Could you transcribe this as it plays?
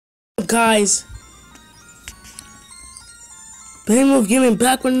Guys, Move Gaming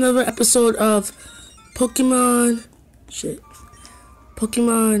back with another episode of Pokemon.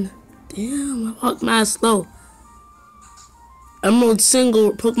 Pokemon. Damn, I walk mad slow.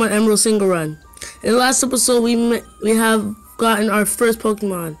 Pokemon Emerald Single Run. In the last episode, we have gotten our first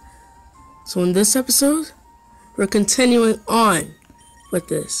Pokemon. So in this episode, we're continuing on with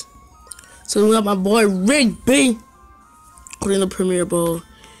this. So we got my boy Rigby putting the Premier Bowl,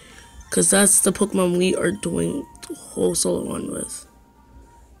 because that's the Pokemon we are doing the whole solo one with.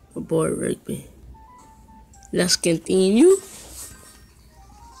 My boy Rigby. Let's continue.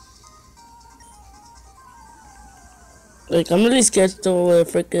 Like, I'm really scared to do it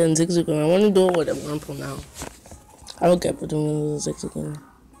with freaking Zigzagoon. I want to do it with a Wurmple now. I don't get for doing it with Zigzagoon.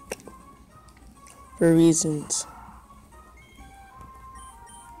 For reasons.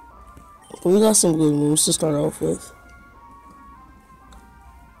 But we got some good moves to start off with.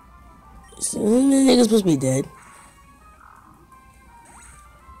 So, the nigga's supposed to be dead.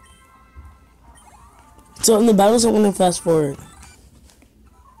 So in the battles, I'm gonna fast forward.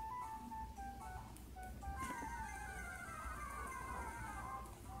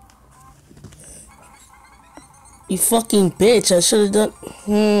 You fucking bitch! I should have done.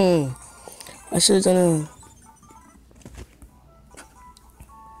 I should have done a.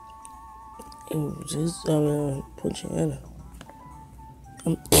 Put you in.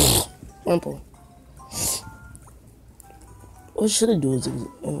 Wurmple. What should I do with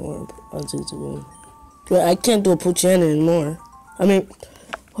Zigzagoon? But I can't do a Poochyena anymore. I mean,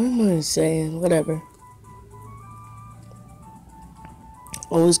 what am I saying? Whatever.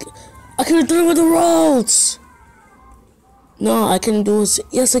 I can do it with the rolls! No, I can do it.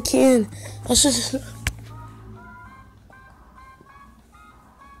 Yes, I can. I should.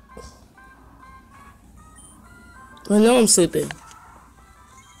 I know I'm sleeping.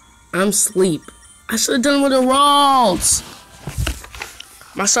 I'm asleep. I should have done it with the rolls.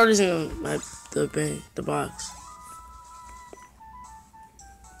 My starter's in the box.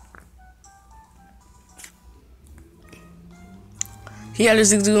 He had a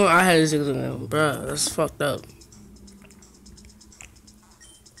Zigzagoon, I had a Zigzagoon. Bruh, that's fucked up.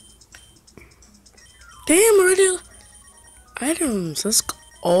 Damn, already items. Let's go.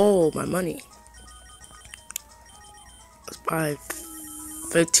 Oh, my money. Let's buy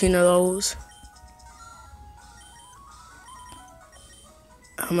 15 of those.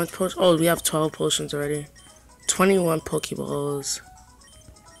 How much potions? Oh, we have 12 potions already. 21 Pokeballs.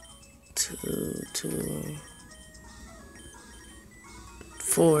 2,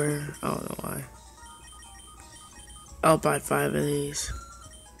 4. I don't know why. I'll buy 5 of these.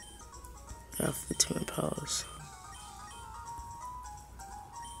 Yeah, 15 repels.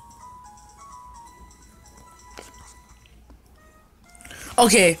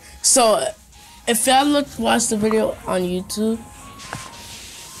 Okay, so if y'all watch the video on YouTube,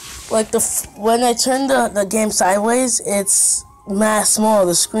 like when I turn the game sideways, it's mad small,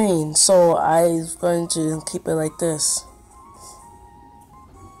 the screen. So I'm going to keep it like this,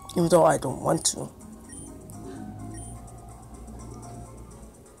 even though I don't want to.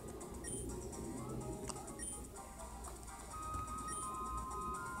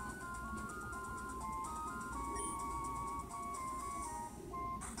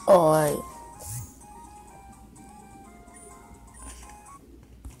 Alright.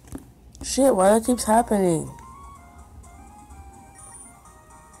 Shit, why that keeps happening?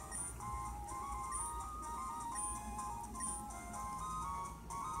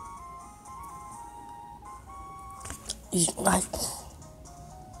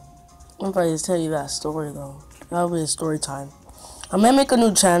 I'm about to tell you that story though. That'll be a story time. I might make a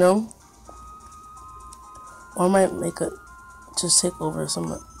new channel. Or I might make just take over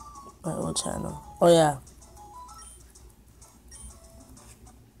some of my old channel. Oh yeah.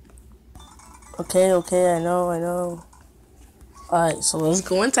 Okay, I know. Alright, so let's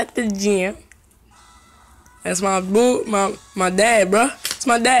go inside the gym. That's my dad, bro. It's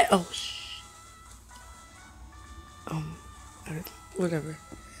my dad. Oh, whatever.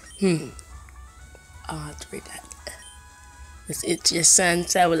 I'll have to read that. It's your son,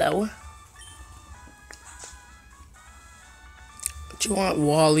 Savalo. What you want,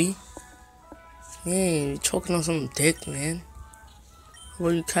 Wally? Man, you're choking on some dick, man.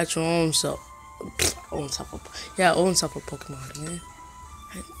 Where you catch your own self? Own self a Pokemon, man.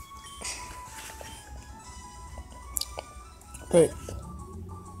 Wait.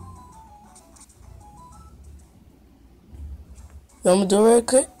 You want me to do it real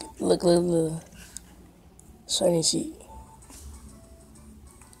quick? Look. Shiny sheet.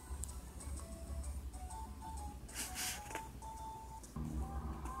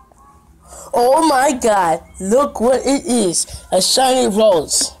 Oh my god, look what it is. A shiny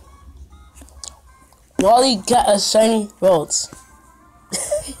rose. Wally got a shiny rose.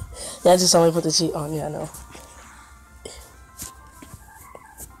 Yeah, just only put the cheat on. Yeah, I know.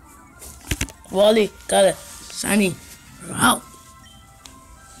 Wally got a shiny route.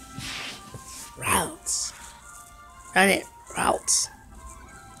 Routes. Shiny routes.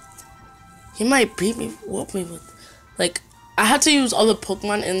 He might beat me, whoop me with, like, I had to use other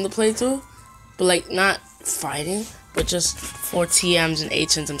Pokemon in the playthrough, but like not fighting, but just for TMs and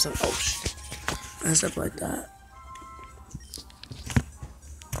HNs and stuff. Oh shit, and stuff like that.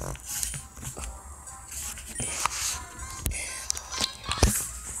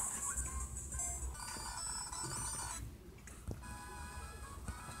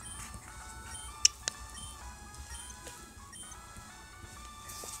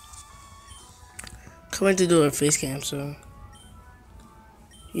 Coming to do a face cam, so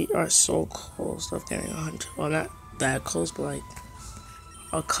we are so close of getting 100. Well, not that close, but like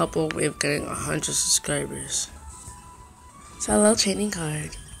a couple way of getting 100 subscribers. So, hello, trading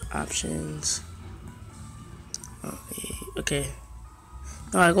card options. Okay.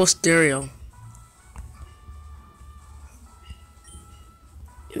 No, I go stereo.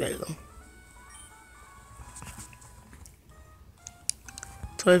 There you go.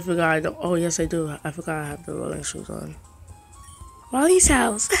 Totally forgot I don't. Oh, yes, I do. I forgot I have the rolling shoes on. Wally's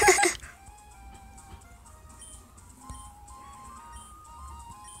house.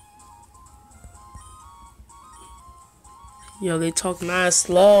 Yo, they talk mad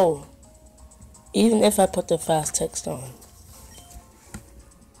slow. Even if I put the fast text on.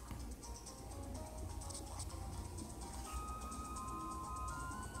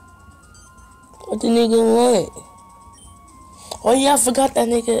 What the nigga want? Oh yeah, I forgot that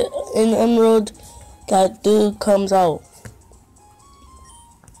nigga in Emerald. That dude comes out.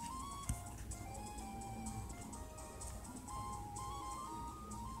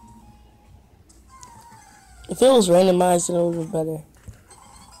 If it was randomized, it would be better.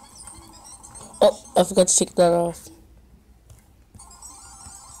 Oh, I forgot to take that off.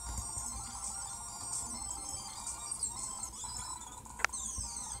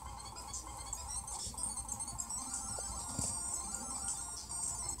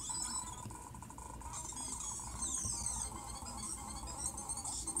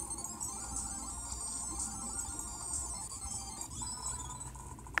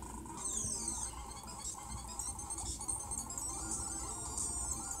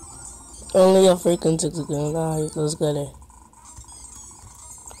 Only a freaking 6 again. Nah, let's get it.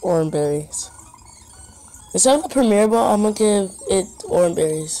 Orange berries. Instead of the premiere ball, I'm gonna give it orange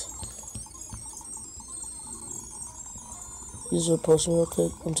berries. Use your potion real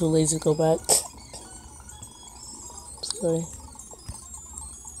quick. I'm too lazy to go back. Sorry.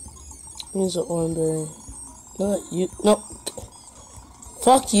 Use an orange berry. No, you. No.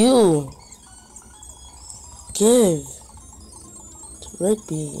 Fuck you. Give. To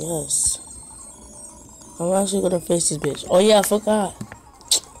Rigby, yes. I'm actually gonna face this bitch. Oh yeah, I forgot.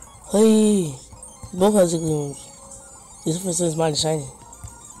 Hey. Both has good moves. This person is mighty shiny.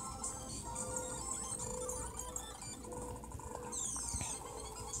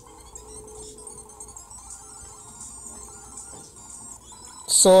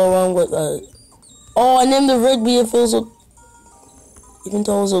 So wrong with oh, I named the Rigby. It feels a, even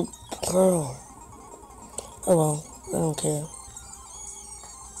though it was a girl. Oh well, I don't care.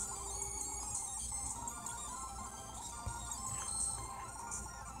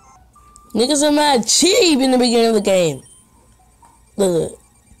 Niggas are mad cheap in the beginning of the game. Look,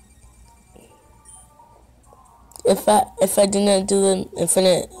 if I didn't do the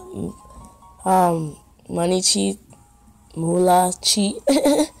infinite money cheat, moolah cheat,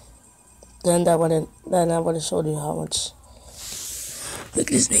 then I would have showed you how much. Look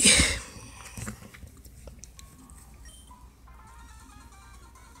at this nigga.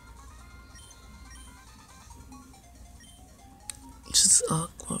 Just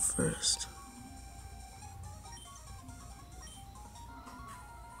aqua first.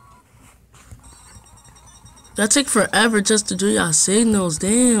 That take forever just to do y'all signals,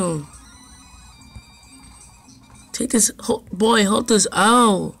 damn. Take this, boy, hold this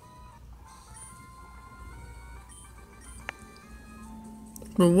out.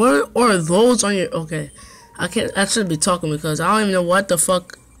 But what are those on your, okay. I should be talking because I don't even know what the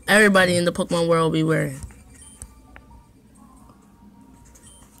fuck everybody in the Pokemon world be wearing.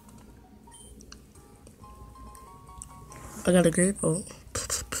 I got a great vote.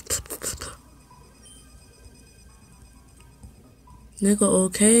 Nigga,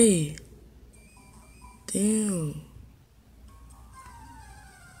 okay. Damn.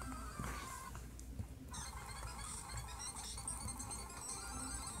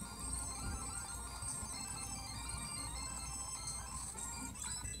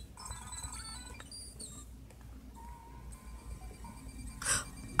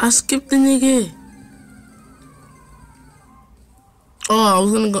 I skipped the nigga. Oh, I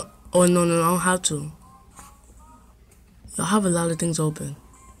was gonna go. Oh, no, I don't have to. Y'all have a lot of things open.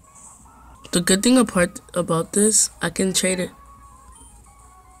 The good thing about this, I can trade it.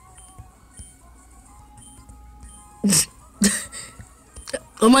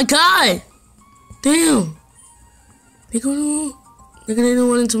 Oh my god! Damn! They don't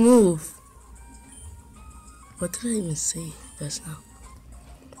want it to move. What did I even say just now?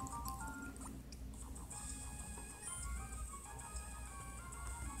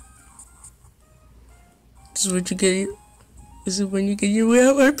 This is what you get. This is when you get your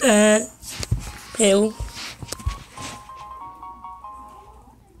railroad pad. Pale.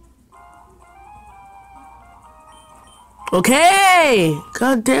 Okay!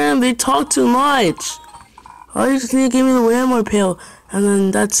 God damn, they talk too much. All you just need to give me the Whammer pill, and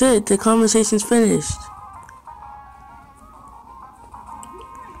then that's it. The conversation's finished.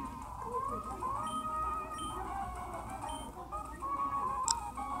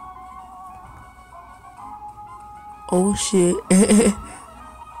 Oh shit.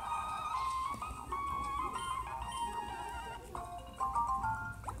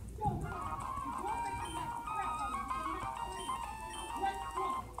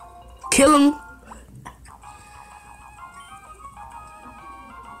 Kill him.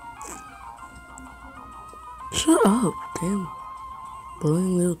 Shut up, damn.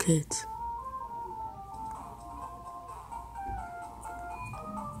 Bullying little kids.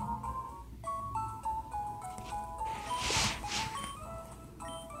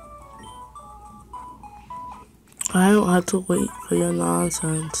 I don't have to wait for your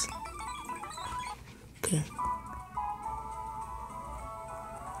nonsense. Okay.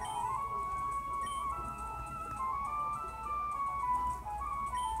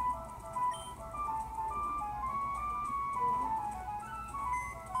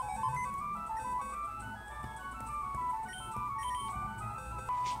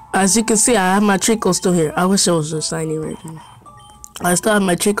 As you can see, I have my Trico still here. I wish it was a shiny version. I still have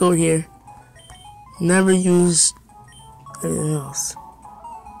my Trico here. Never used anything else.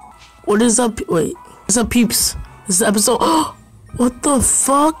 What is up? Wait. What's up, peeps? This is episode. What the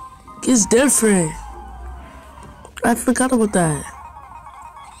fuck is different? I forgot about that.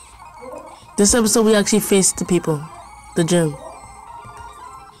 This episode, we actually faced the people. The gym.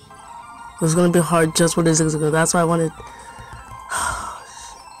 It was gonna be hard just for this ago. That's why I wanted.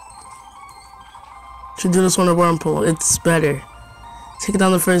 Should do this on a wormhole. It's better. Taking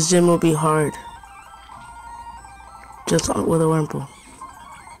down the first gym will be hard. Just with a wormhole.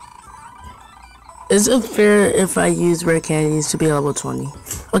 Is it fair if I use rare candies to be level 20?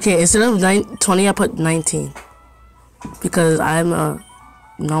 Okay, instead of 20, I put 19. Because I'm a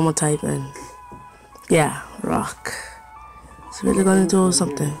normal type and... yeah, rock. It's really gonna do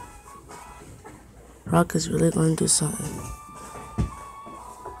something. Rock is really gonna do something.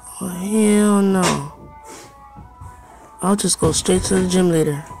 Oh, hell no. I'll just go straight to the gym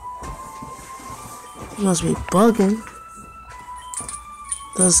later. You must be bugging.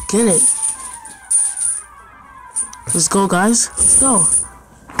 Let's get it. Let's go, guys. Let's go.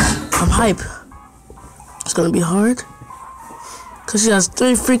 I'm hype. It's gonna be hard. Cause she has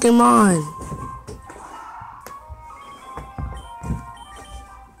 3 freaking mine.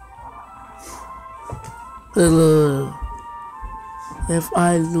 If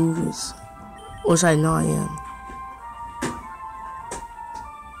I lose, which I know I am.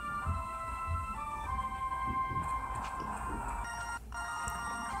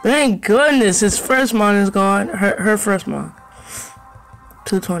 Thank goodness his first mon is gone. Her first mon.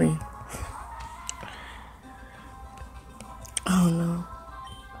 220. Oh no.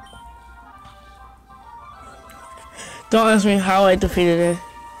 Don't ask me how I defeated it.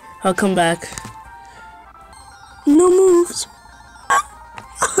 I'll come back. No moves.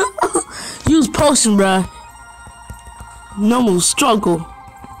 Use potion, bruh. No moves. Struggle.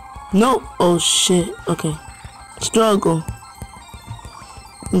 No. Oh shit. Okay. Struggle.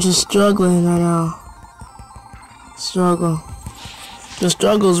 I'm just struggling right now. Struggle. The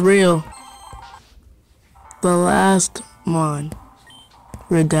struggle's real. The last one.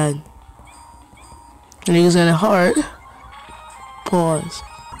 We're dead. And he's in a heart. Pause.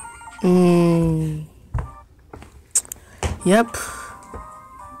 Yep.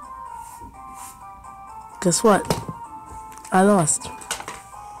 Guess what? I lost.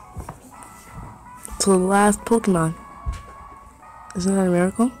 To the last Pokemon. Isn't that a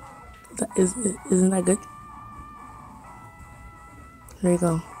miracle? Isn't that good? There you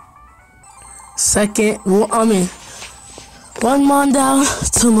go. Second, well, I mean, 1 month down,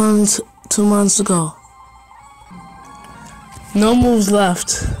 2 months to go. No moves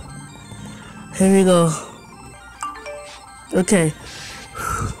left. Here we go. Okay.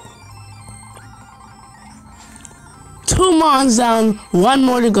 2 mons down, 1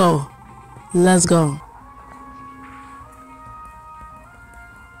 more to go. Let's go.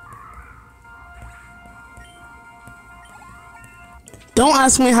 Don't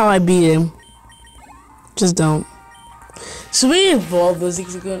ask me how I beat him. Just don't. Should we evolve the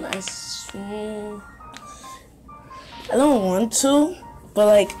Zigzagoon? I don't want to, but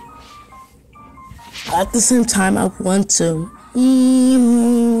like at the same time I want to.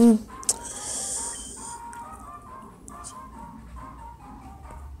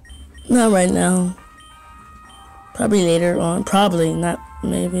 Not right now. Probably later on. Probably not.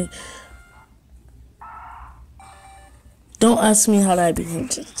 Maybe. Don't ask me how I beat him.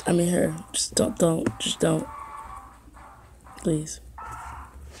 Her. Just don't. Just don't. Please.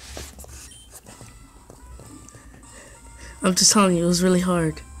 I'm just telling you, it was really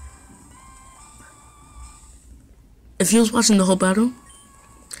hard. If you was watching the whole battle,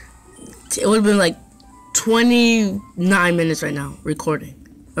 it would have been like 29 minutes right now recording.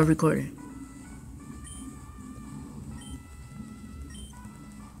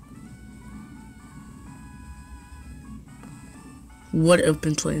 Would have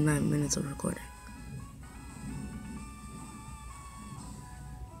been 29 minutes of recording.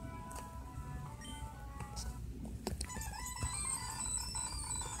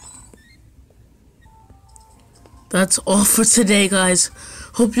 That's all for today, guys.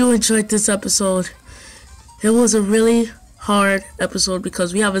 Hope you enjoyed this episode. It was a really hard episode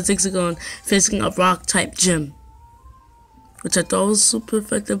because we have a Zigzagoon facing a rock type gym, which I thought was super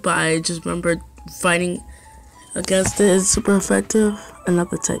effective, but I just remembered fighting against it is super effective and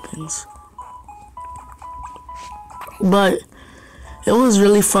other typings. But it was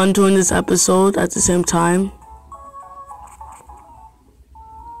really fun doing this episode at the same time.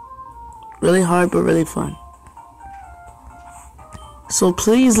 Really hard, but really fun. So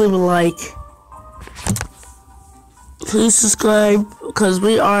please leave a like. Please subscribe, because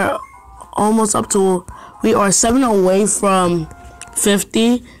we are almost up to, we are 7 away from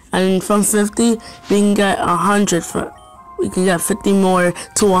 50, and from 50 we can get 100. We can get 50 more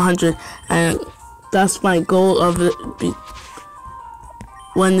to 100, and that's my goal of it.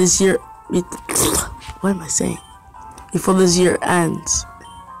 When this year, what am I saying? Before this year ends.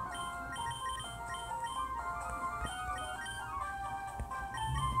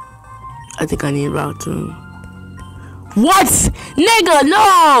 I think I need Route 2. What? Nigga,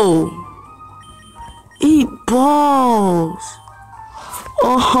 no! Eat balls.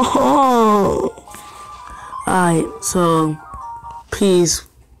 Oh. Alright, so, peace.